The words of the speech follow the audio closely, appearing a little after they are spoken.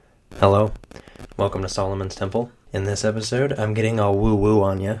Hello, welcome to Solomon's Temple. In this episode, I'm getting all woo-woo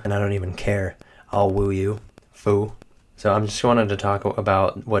on you, and I don't even care. I'll woo you. Foo. So I'm just wanted to talk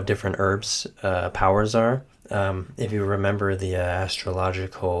about what different herbs' powers are. If you remember the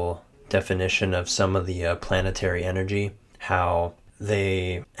astrological definition of some of the planetary energy, how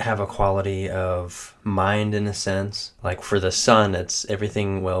they have a quality of mind in a sense. Like for the sun, it's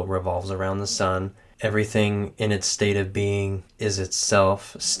everything revolves around the sun. Everything in its state of being is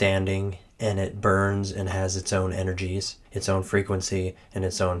itself standing, and it burns and has its own energies, its own frequency, and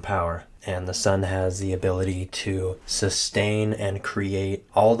its own power. And the sun has the ability to sustain and create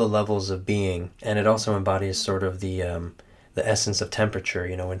all the levels of being. And it also embodies sort of the essence of temperature.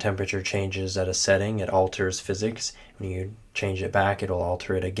 You know, when temperature changes at a setting, it alters physics. When you change it back, it'll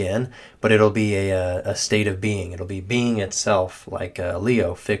alter it again. But it'll be a state of being. It'll be being itself, like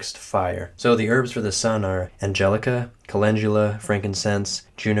Leo, fixed fire. So the herbs for the sun are angelica, calendula, frankincense,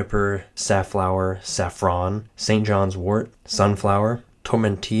 juniper, safflower, saffron, St. John's wort, sunflower,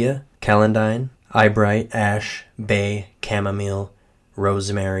 tormentilla, calendine, eyebright, ash, bay, chamomile,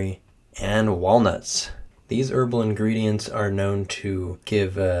 rosemary, and walnuts. These herbal ingredients are known to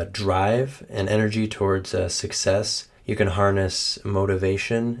give drive and energy towards success. You can harness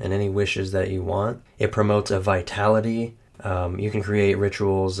motivation and any wishes that you want. It promotes a vitality. You can create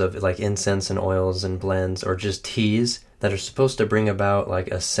rituals of like incense and oils and blends or just teas that are supposed to bring about like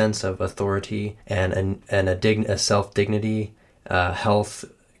a sense of authority and a self-dignity, health,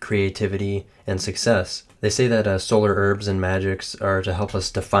 creativity, and success. They say that solar herbs and magics are to help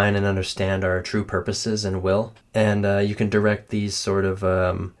us define and understand our true purposes and will. And you can direct these sort of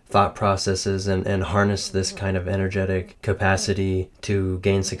thought processes and harness this kind of energetic capacity to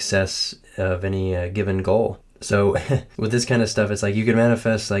gain success of any given goal. So with this kind of stuff, it's like you can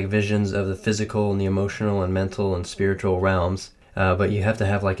manifest like visions of the physical and the emotional and mental and spiritual realms. But you have to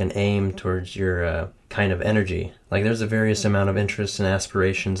have like an aim towards your kind of energy. Like there's a various amount of interests and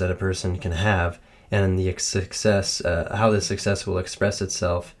aspirations that a person can have. And the success, how the success will express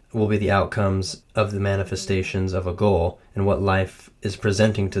itself will be the outcomes of the manifestations of a goal and what life is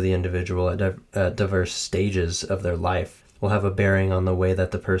presenting to the individual at diverse stages of their life will have a bearing on the way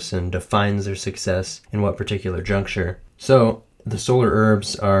that the person defines their success in what particular juncture. So the solar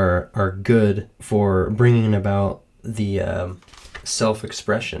herbs are good for bringing about the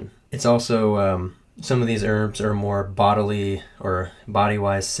self-expression. It's also some of these herbs are more bodily or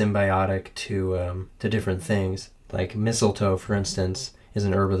body-wise symbiotic to different things. Like mistletoe, for instance, is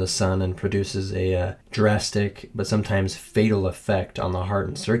an herb of the sun and produces a drastic but sometimes fatal effect on the heart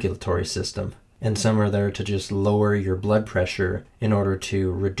and circulatory system. And some are there to just lower your blood pressure in order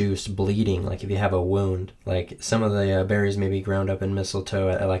to reduce bleeding, like if you have a wound. Like some of the berries may be ground up in mistletoe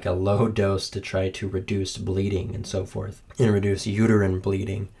at like a low dose to try to reduce bleeding and so forth, and reduce uterine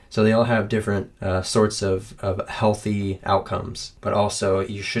bleeding. So they all have different sorts of healthy outcomes, but also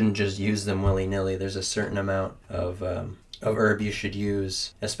you shouldn't just use them willy-nilly. There's a certain amount of herb you should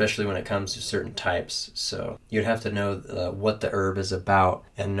use, especially when it comes to certain types. So you'd have to know what the herb is about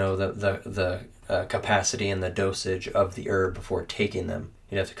and know the capacity and the dosage of the herb before taking them.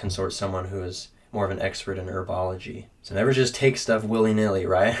 You'd have to consort someone who is more of an expert in herbology. So never just take stuff willy-nilly,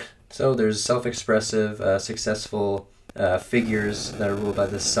 right? So there's self-expressive, successful figures that are ruled by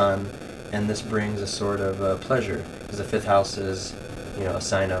the sun, and this brings a sort of pleasure, because the fifth house is, a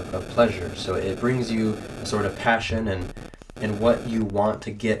sign of pleasure. So it brings you a sort of passion and what you want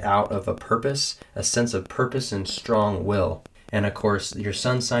to get out of a purpose, a sense of purpose and strong will. And of course, your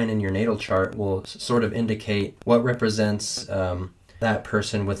sun sign in your natal chart will sort of indicate what represents that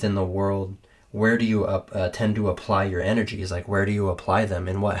person within the world. Where do you tend to apply your energies? Like, where do you apply them?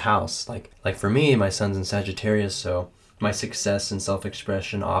 In what house? Like for me, my sun's in Sagittarius, so my success and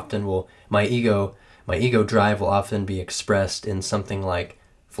self-expression often my ego drive will often be expressed in something like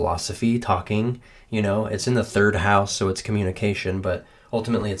philosophy, talking. It's in the third house, so it's communication, but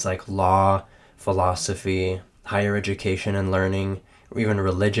ultimately it's like law, philosophy, higher education and learning, or even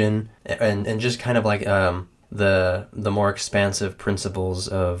religion, and just kind of like the more expansive principles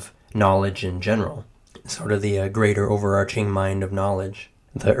of knowledge in general, sort of the greater overarching mind of knowledge.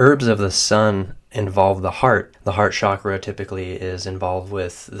 The herbs of the sun involve the heart. The heart chakra typically is involved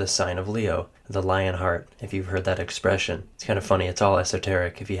with the sign of Leo, the lion heart, if you've heard that expression. It's kind of funny. It's all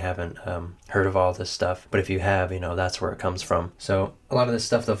esoteric if you haven't heard of all this stuff. But if you have, that's where it comes from. So a lot of this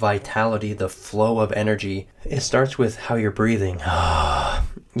stuff, the vitality, the flow of energy, it starts with how you're breathing.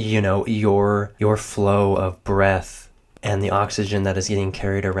 Your flow of breath and the oxygen that is getting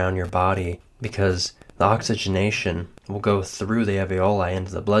carried around your body, because the oxygenation will go through the alveoli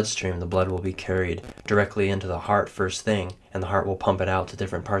into the bloodstream. The blood will be carried directly into the heart first thing, and the heart will pump it out to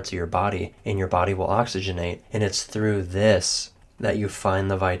different parts of your body, and your body will oxygenate. And it's through this that you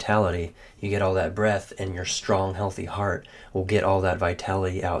find the vitality. You get all that breath, and your strong, healthy heart will get all that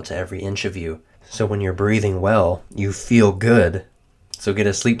vitality out to every inch of you. So when you're breathing well, you feel good. So get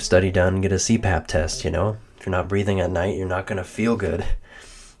a sleep study done, get a CPAP test, If you're not breathing at night, you're not going to feel good.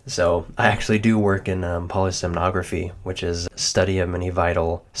 So I actually do work in polysomnography, which is a study of many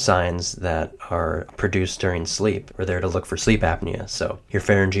vital signs that are produced during sleep. We're there to look for sleep apnea. So your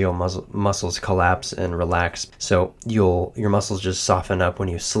pharyngeal muscles collapse and relax. So your muscles just soften up when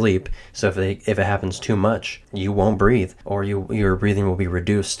you sleep. So if it happens too much, you won't breathe, or your breathing will be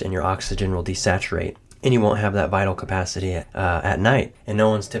reduced and your oxygen will desaturate. And you won't have that vital capacity at night. And no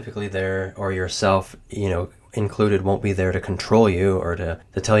one's typically there, or yourself, included, won't be there to control you or to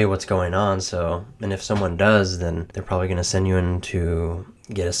tell you what's going on. So, and if someone does, then they're probably going to send you in to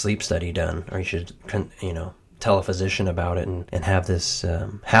get a sleep study done, or you should, tell a physician about it and have this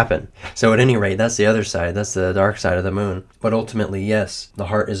happen. So at any rate, that's the other side. That's the dark side of the moon. But ultimately, yes, the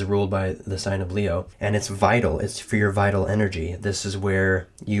heart is ruled by the sign of Leo, and it's vital. It's for your vital energy. This is where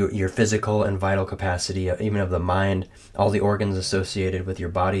your physical and vital capacity, even of the mind, all the organs associated with your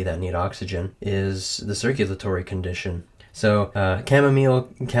body that need oxygen, is the circulatory condition. So chamomile,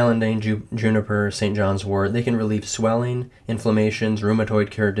 calendane, juniper, St. John's wort, they can relieve swelling, inflammations,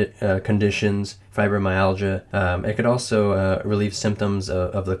 rheumatoid conditions, fibromyalgia. It could also relieve symptoms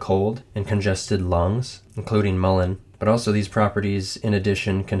of the cold and congested lungs, including mullein. But also these properties, in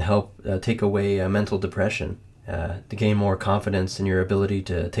addition, can help take away mental depression, to gain more confidence in your ability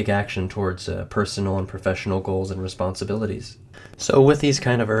to take action towards personal and professional goals and responsibilities. So with these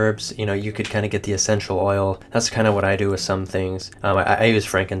kind of herbs, you could kind of get the essential oil. That's kind of what I do with some things. I use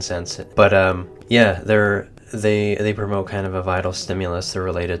frankincense, but they promote kind of a vital stimulus. They're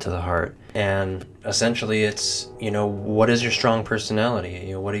related to the heart. And essentially it's, what is your strong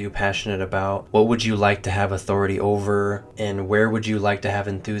personality? What are you passionate about? What would you like to have authority over? And where would you like to have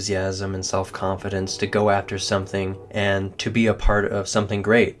enthusiasm and self-confidence to go after something and to be a part of something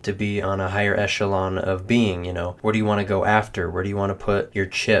great, to be on a higher echelon of being, Where do you want to go after? Where do you want to put your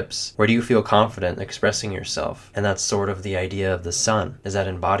chips? Where do you feel confident expressing yourself? And that's sort of the idea of the sun, is that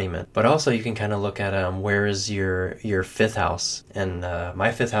embodiment. But also you can kind of look at where is your fifth house? And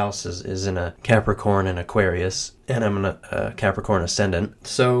my fifth house is in a Capricorn and Aquarius, and I'm in a Capricorn ascendant.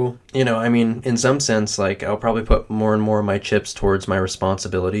 So, in some sense, I'll probably put more and more of my chips towards my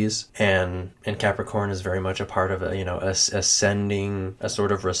responsibilities, and Capricorn is very much a part of ascending a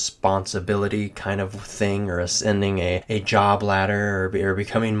sort of responsibility kind of thing, or ascending a job ladder, or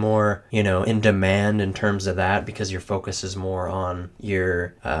becoming more, in demand in terms of that, because your focus is more on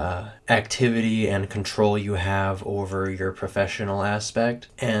your activity and control you have over your professional aspect.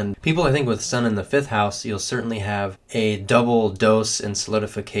 And people, I think, with Sun in the fifth house, you'll certainly have a double dose and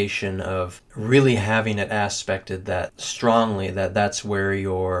solidification of really having it aspected that strongly, that's where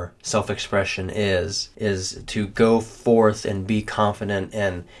your self-expression is to go forth and be confident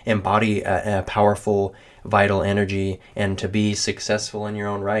and embody a powerful, vital energy, and to be successful in your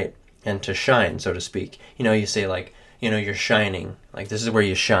own right, and to shine, so to speak. You say you're shining. This is where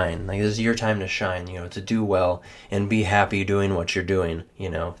you shine. This is your time to shine, to do well and be happy doing what you're doing,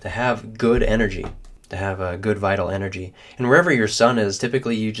 to have good energy, to have a good vital energy. And wherever your sun is,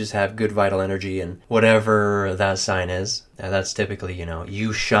 typically you just have good vital energy, and whatever that sign is, that's typically,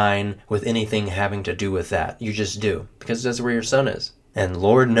 you shine with anything having to do with that. You just do, because that's where your sun is. And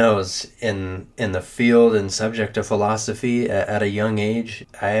Lord knows, in the field and subject of philosophy at a young age,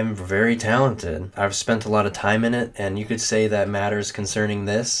 I am very talented. I've spent a lot of time in it, and you could say that matters concerning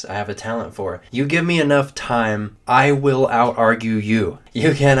this. I have a talent for it. You give me enough time, I will out-argue you.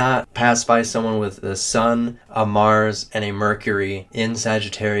 You cannot pass by someone with the Sun, a Mars, and a Mercury in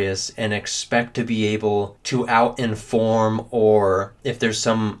Sagittarius and expect to be able to out-inform, or if there's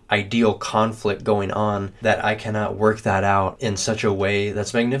some ideal conflict going on, that I cannot work that out in such a way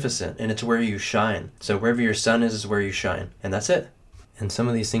that's magnificent. And it's where you shine. So wherever your sun is where you shine. And that's it. And some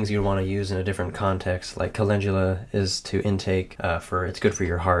of these things you'd want to use in a different context, like calendula is to intake it's good for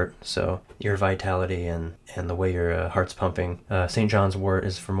your heart, so your vitality and the way your heart's pumping. St. John's wort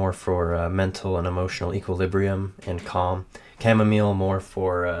is for mental and emotional equilibrium and calm. Chamomile more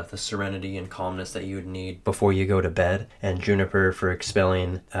for the serenity and calmness that you would need before you go to bed. And juniper for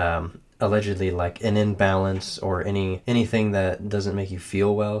expelling allegedly an imbalance or anything that doesn't make you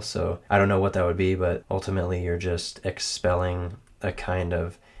feel well. So I don't know what that would be, but ultimately you're just expelling a kind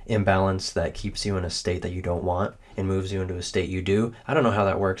of imbalance that keeps you in a state that you don't want and moves you into a state you do. I don't know how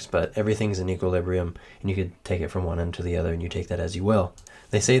that works, but everything's in equilibrium, and you could take it from one end to the other, and you take that as you will.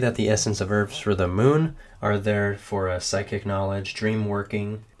 They say that the essence of herbs for the moon are there for psychic knowledge, dream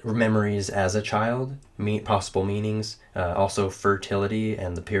working, memories as a child, possible meanings, also fertility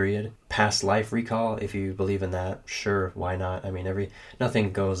and the period, past life recall. If you believe in that, sure, why not? I mean,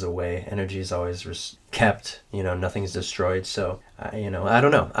 nothing goes away. Energy is always kept. Nothing's destroyed. So, I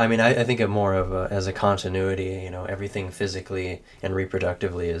don't know. I mean, I think it more of as a continuity. Everything physically and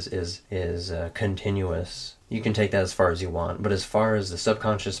reproductively is continuous. You can take that as far as you want, but as far as the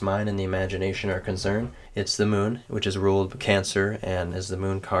subconscious mind and the imagination are concerned, it's the moon, which is ruled Cancer, and as the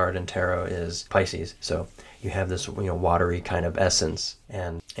moon card in tarot is Pisces. So you have this watery kind of essence,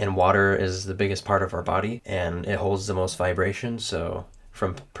 and water is the biggest part of our body, and it holds the most vibration. So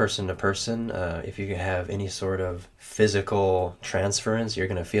from person to person, if you have any sort of physical transference, you're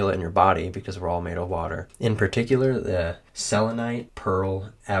going to feel it in your body because we're all made of water. In particular, the selenite,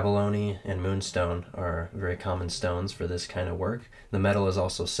 pearl, abalone, and moonstone are very common stones for this kind of work. The metal is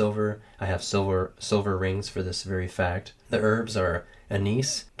also silver. I have silver rings for this very fact. The herbs are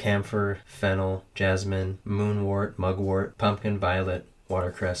anise, camphor, fennel, jasmine, moonwort, mugwort, pumpkin, violet,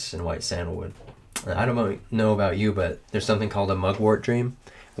 watercress, and white sandalwood. I don't know about you, but there's something called a mugwort dream,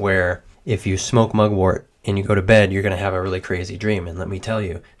 where if you smoke mugwort and you go to bed, you're going to have a really crazy dream. And let me tell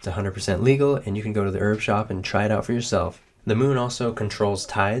you, it's 100% legal, and you can go to the herb shop and try it out for yourself. The moon also controls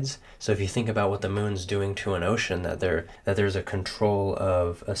tides. So if you think about what the moon's doing to an ocean, that there's a control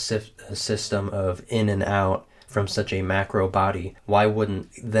of a system of in and out from such a macro body, why wouldn't,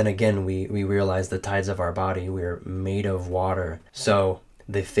 then again, we realize the tides of our body, we're made of water. So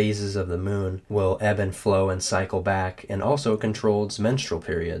the phases of the moon will ebb and flow and cycle back, and also controls menstrual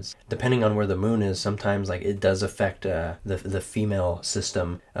periods. Depending on where the moon is, sometimes it does affect the female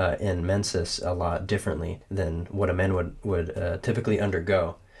system in menses a lot differently than what a man would typically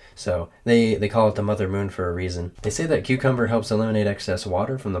undergo. So they call it the mother moon for a reason. They say that cucumber helps eliminate excess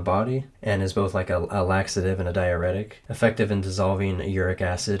water from the body and is both like a laxative and a diuretic, effective in dissolving uric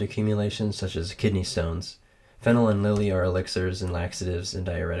acid accumulations such as kidney stones. Fennel and lily are elixirs and laxatives and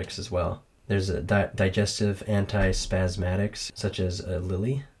diuretics as well. There's a digestive antispasmatics such as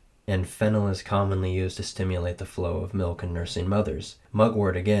lily, and fennel is commonly used to stimulate the flow of milk in nursing mothers.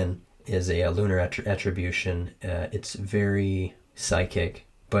 Mugwort, again, is a lunar attribution. It's very psychic,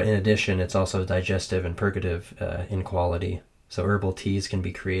 but in addition, it's also digestive and purgative in quality. So herbal teas can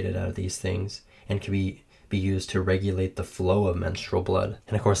be created out of these things and can be used to regulate the flow of menstrual blood.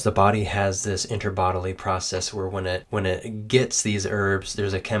 And of course, the body has this interbodily process where when it gets these herbs,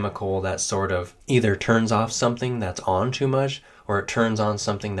 there's a chemical that sort of either turns off something that's on too much, or it turns on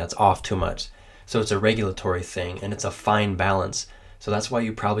something that's off too much. So it's a regulatory thing, and it's a fine balance. So that's why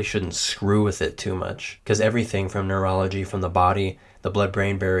you probably shouldn't screw with it too much, because everything from neurology, from the body, the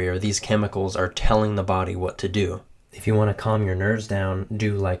blood-brain barrier, these chemicals are telling the body what to do. If you want to calm your nerves down,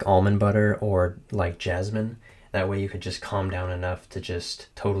 do like almond butter or like jasmine. That way you could just calm down enough to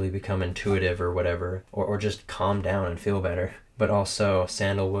just totally become intuitive or whatever, or just calm down and feel better. But also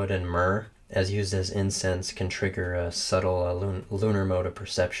sandalwood and myrrh, as used as incense, can trigger a subtle lunar mode of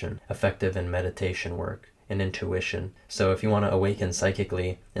perception, effective in meditation work and intuition. So if you want to awaken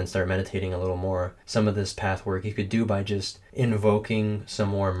psychically and start meditating a little more, some of this path work you could do by just invoking some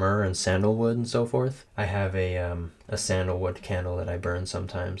more myrrh and sandalwood and so forth. I have a sandalwood candle that I burn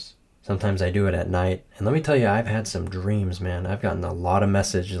sometimes. Sometimes I do it at night. And let me tell you, I've had some dreams, man. I've gotten a lot of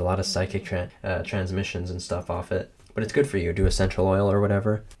messages, a lot of psychic transmissions and stuff off it. But it's good for you. Do essential oil or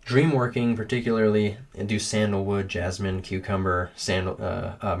whatever. Dream working, particularly, and do sandalwood, jasmine, cucumber,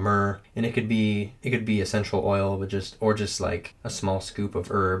 myrrh, and it could be essential oil, but just like a small scoop of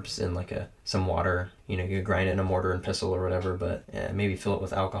herbs and like some water. You could grind it in a mortar and pestle or whatever, but maybe fill it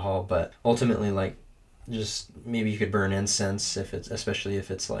with alcohol. But ultimately, just maybe you could burn incense especially if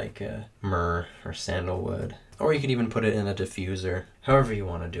it's like myrrh or sandalwood, or you could even put it in a diffuser. However you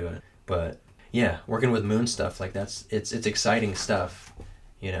want to do it, but. Yeah, working with moon stuff, it's exciting stuff,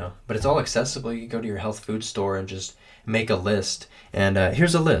 but it's all accessible. You can go to your health food store and just make a list. And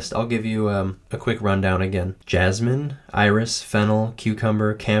here's a list. I'll give you a quick rundown again. Jasmine, iris, fennel,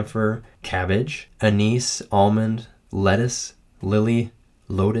 cucumber, camphor, cabbage, anise, almond, lettuce, lily,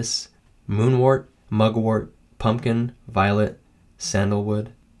 lotus, moonwort, mugwort, pumpkin, violet,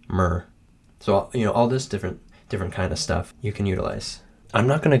 sandalwood, myrrh. So, all this different kind of stuff you can utilize. I'm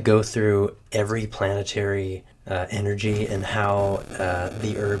not going to go through every planetary energy and how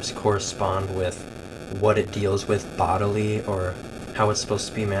the herbs correspond with what it deals with bodily, or how it's supposed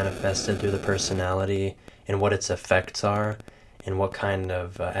to be manifested through the personality and what its effects are. and what kind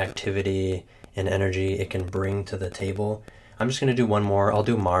of activity and energy it can bring to the table. I'm just going to do one more. I'll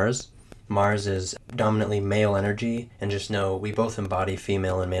do Mars. Mars is dominantly male energy, and just know we both embody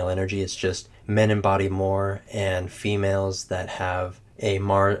female and male energy. It's just men embody more, and females that have a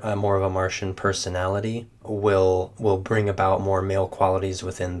more of a Martian personality will bring about more male qualities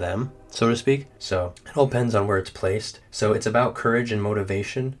within them, so to speak. So it all depends on where it's placed. So it's about courage and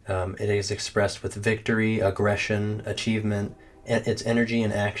motivation. It is expressed with victory, aggression, achievement. It's energy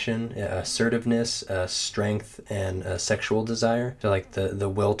and action, assertiveness, strength, and sexual desire. So like the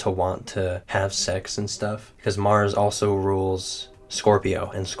will to want to have sex and stuff. Because Mars also rules Scorpio,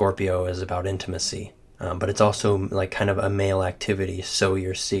 and Scorpio is about intimacy. But it's also like kind of a male activity, sow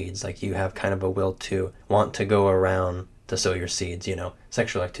your seeds. Like you have kind of a will to want to go around to sow your seeds,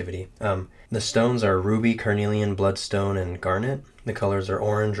 sexual activity. The stones are ruby, carnelian, bloodstone, and garnet. The colors are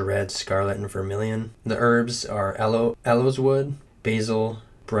orange, red, scarlet, and vermilion. The herbs are aloes wood, basil,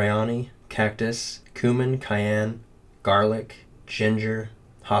 bryony, cactus, cumin, cayenne, garlic, ginger,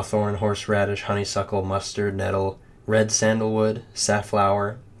 hawthorn, horseradish, honeysuckle, mustard, nettle, red sandalwood,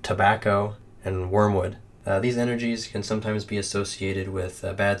 safflower, tobacco, and wormwood. These energies can sometimes be associated with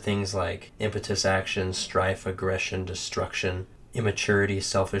bad things like impetus action, strife, aggression, destruction, immaturity,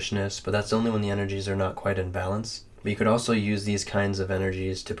 selfishness, but that's only when the energies are not quite in balance. But you could also use these kinds of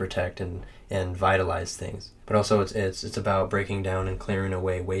energies to protect and vitalize things. But also it's about breaking down and clearing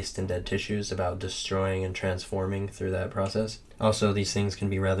away waste and dead tissues, about destroying and transforming through that process. Also, these things can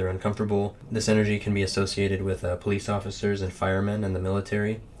be rather uncomfortable. This energy can be associated with police officers and firemen and the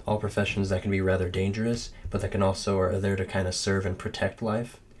military, all professions that can be rather dangerous, but that can also are there to kind of serve and protect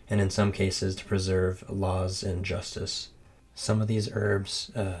life, and in some cases to preserve laws and justice. Some of these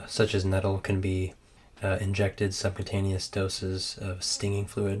herbs, such as nettle, can be injected subcutaneous doses of stinging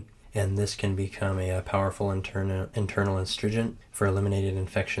fluid, and this can become a powerful internal astringent for eliminating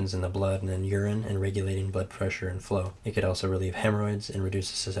infections in the blood and in urine and regulating blood pressure and flow. It could also relieve hemorrhoids and reduce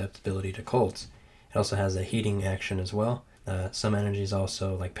the susceptibility to colds. It also has a heating action as well. Some energies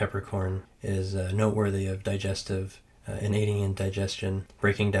also, like peppercorn, is noteworthy of digestive and aiding in digestion,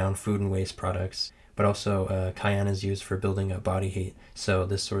 breaking down food and waste products. But also cayenne is used for building up body heat. So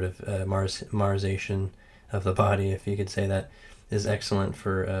this sort of Marsation of the body, if you could say that, is excellent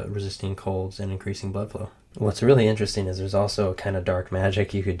for resisting colds and increasing blood flow. What's really interesting is there's also kind of dark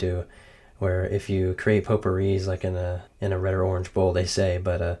magic you could do, where if you create potpourris like in a red or orange bowl, they say,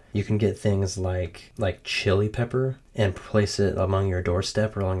 but you can get things like chili pepper and place it among your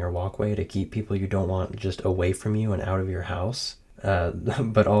doorstep or along your walkway to keep people you don't want just away from you and out of your house.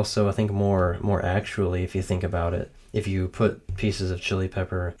 But also, I think more actually, if you think about it, if you put pieces of chili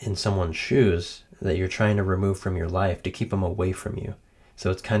pepper in someone's shoes that you're trying to remove from your life to keep them away from you.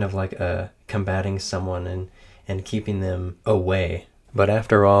 So it's kind of like combating someone and keeping them away. But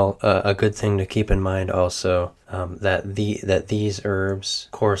after all, a good thing to keep in mind also that these herbs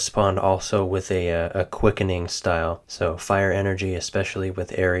correspond also with a quickening style. So fire energy, especially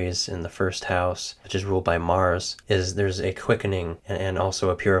with Aries in the first house, which is ruled by Mars, there's a quickening and also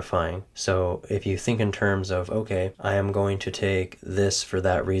a purifying. So if you think in terms of, okay, I am going to take this for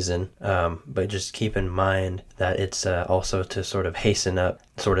that reason, but just keep in mind that it's also to sort of hasten up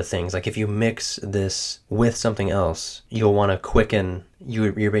sort of things. Like if you mix this with something else, you'll want to quicken.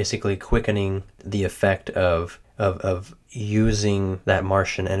 You're basically quickening the effect of using that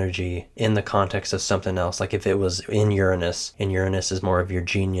Martian energy in the context of something else. Like if it was in Uranus, and Uranus is more of your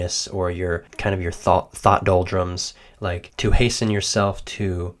genius or your kind of your thought doldrums, like to hasten yourself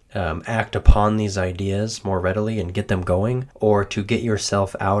to act upon these ideas more readily and get them going, or to get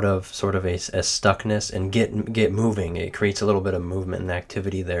yourself out of sort of a stuckness and get moving. It creates a little bit of movement and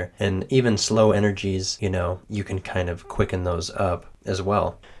activity there. And even slow energies, you can kind of quicken those up as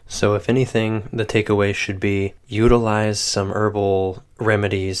well. So if anything, the takeaway should be utilize some herbal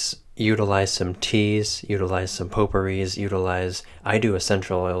remedies, utilize some teas, utilize some potpourris, I do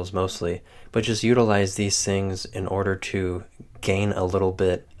essential oils mostly, but just utilize these things in order to gain a little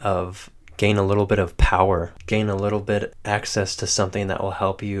bit of power, gain a little bit access to something that will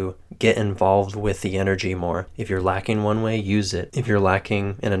help you get involved with the energy more. If you're lacking one way, use it. If you're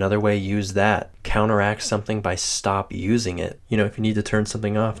lacking in another way, use that. Counteract something by stop using it. If you need to turn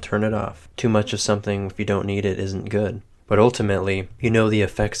something off, turn it off. Too much of something, if you don't need it, isn't good. But ultimately, the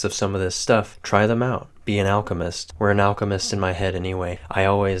effects of some of this stuff, try them out. Be an alchemist. We're an alchemist in my head anyway. I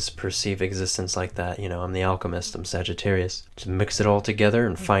always perceive existence like that. I'm the alchemist. I'm Sagittarius. Just mix it all together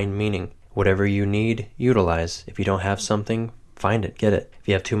and find meaning. Whatever you need, utilize. If you don't have something, find it, get it. If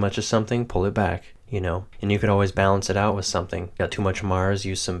you have too much of something, pull it back. and you could always balance it out with something. Got too much Mars,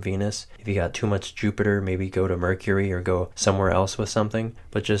 use some Venus. If you got too much Jupiter, maybe go to Mercury or go somewhere else with something.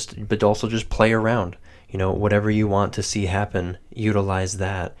 But also just play around. Whatever you want to see happen, utilize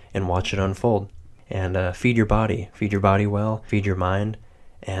that and watch it unfold. And feed your body well, feed your mind,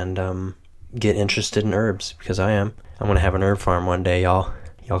 and get interested in herbs, because I am. I'm gonna have an herb farm one day, y'all.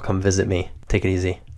 Y'all come visit me. Take it easy.